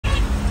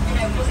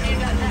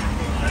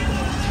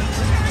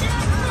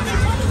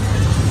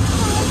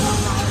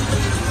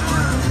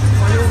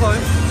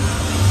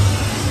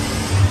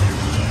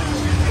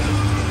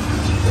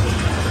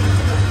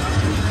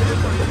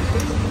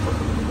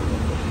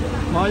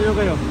malayo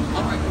kayo.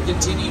 Alright, we're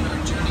continuing our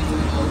journey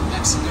through Old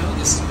Mexico.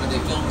 This is where they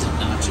filmed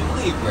Nacho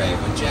Libre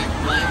with Jack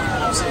Black.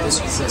 Also,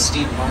 this was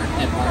Steve Martin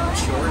and Martin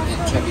Short and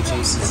Chevy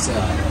Chase's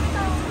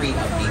Three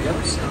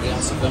Amigos. And they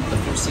also filmed the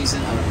first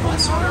season of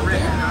Westworld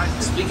there.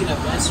 Speaking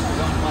of West,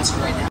 we're going west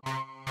right now.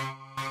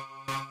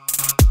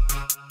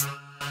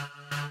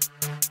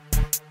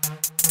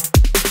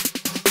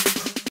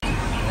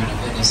 We're going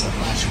to witness a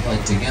flash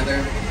flood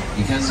together.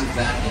 Because of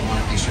that, we want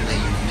to make sure that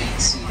you remain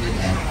seated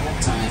at all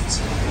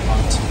times and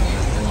hold on to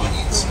your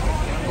belongings.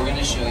 We're going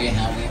to show you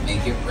how we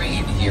make it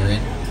rain here in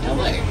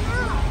LA.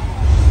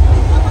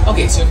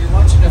 Okay, so if you're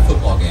watching a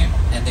football game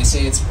and they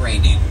say it's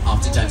raining,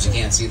 oftentimes you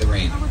can't see the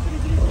rain.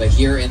 But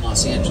here in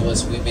Los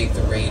Angeles, we make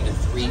the rain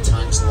 3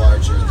 times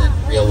larger than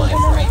real life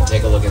rain.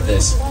 Take a look at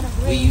this.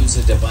 We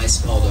use a device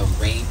called a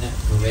rain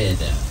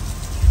grid.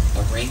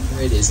 A rain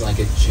grid is like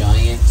a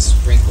giant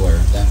sprinkler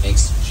that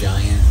makes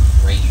giant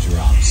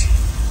raindrops.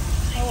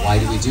 Why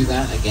do we do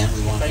that? Again,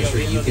 we want to make sure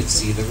you can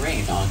see the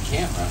rain on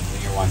camera when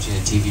you're watching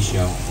a TV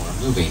show or a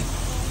movie.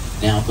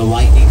 Now, the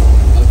lightning,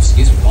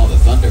 the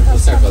thunder.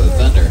 Let's start by the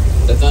thunder.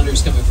 The thunder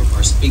is coming from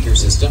our speaker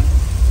system,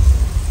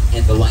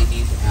 and the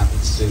lightning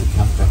happens to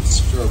come from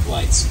strobe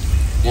lights.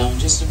 Now, in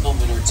just a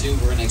moment or two,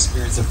 we're going to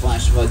experience a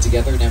flash flood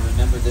together. Now,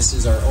 remember, this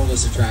is our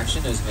oldest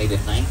attraction. It was made in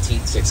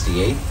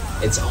 1968.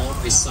 It's all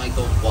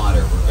recycled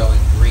water. We're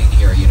going green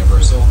here at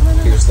Universal.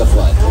 Here's the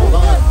flood. Hold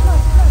on.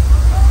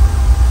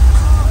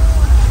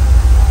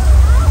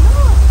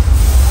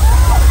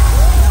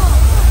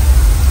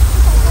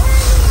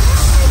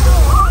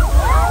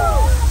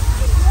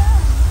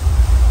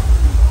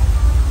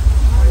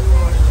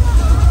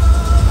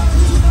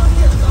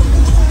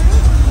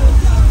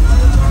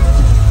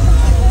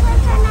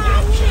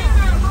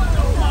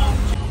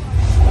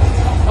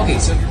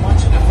 So if you're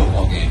watching a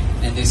football game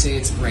and they say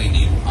it's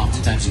raining,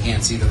 oftentimes you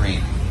can't see the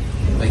rain.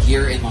 But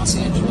here in Los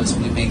Angeles,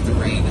 we make the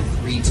rain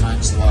 3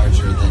 times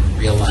larger than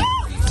real life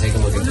rain. Take a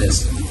look at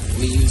this.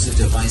 We use a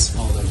device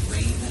called a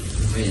rain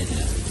grid.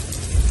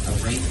 A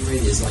rain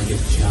grid is like a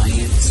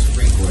giant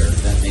sprinkler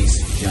that makes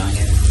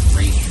giant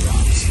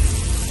raindrops.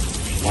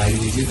 Why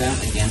do we do that?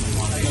 Again, we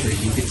want to make sure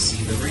you can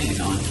see the rain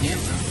on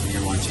camera when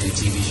you're watching a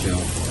TV show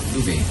or a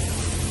movie.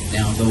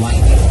 Now, the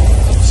lightning,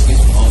 the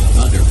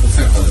thunder. Let's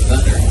talk about the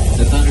thunder.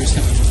 The thunder is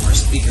coming from our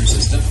speaker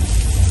system,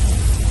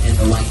 and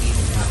the lightning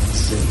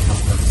happens to come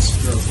from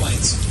strobe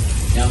lights.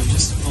 Now, in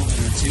just a moment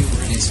or two, we're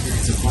going to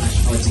experience a flash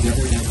flood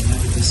together. Now,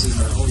 remember, this is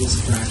our oldest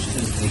attraction.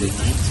 It was made in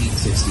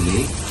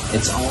 1968.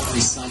 It's all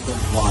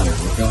recycled water.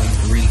 We're going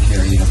green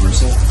here at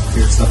Universal.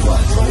 Here's the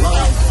flood. Hold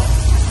on.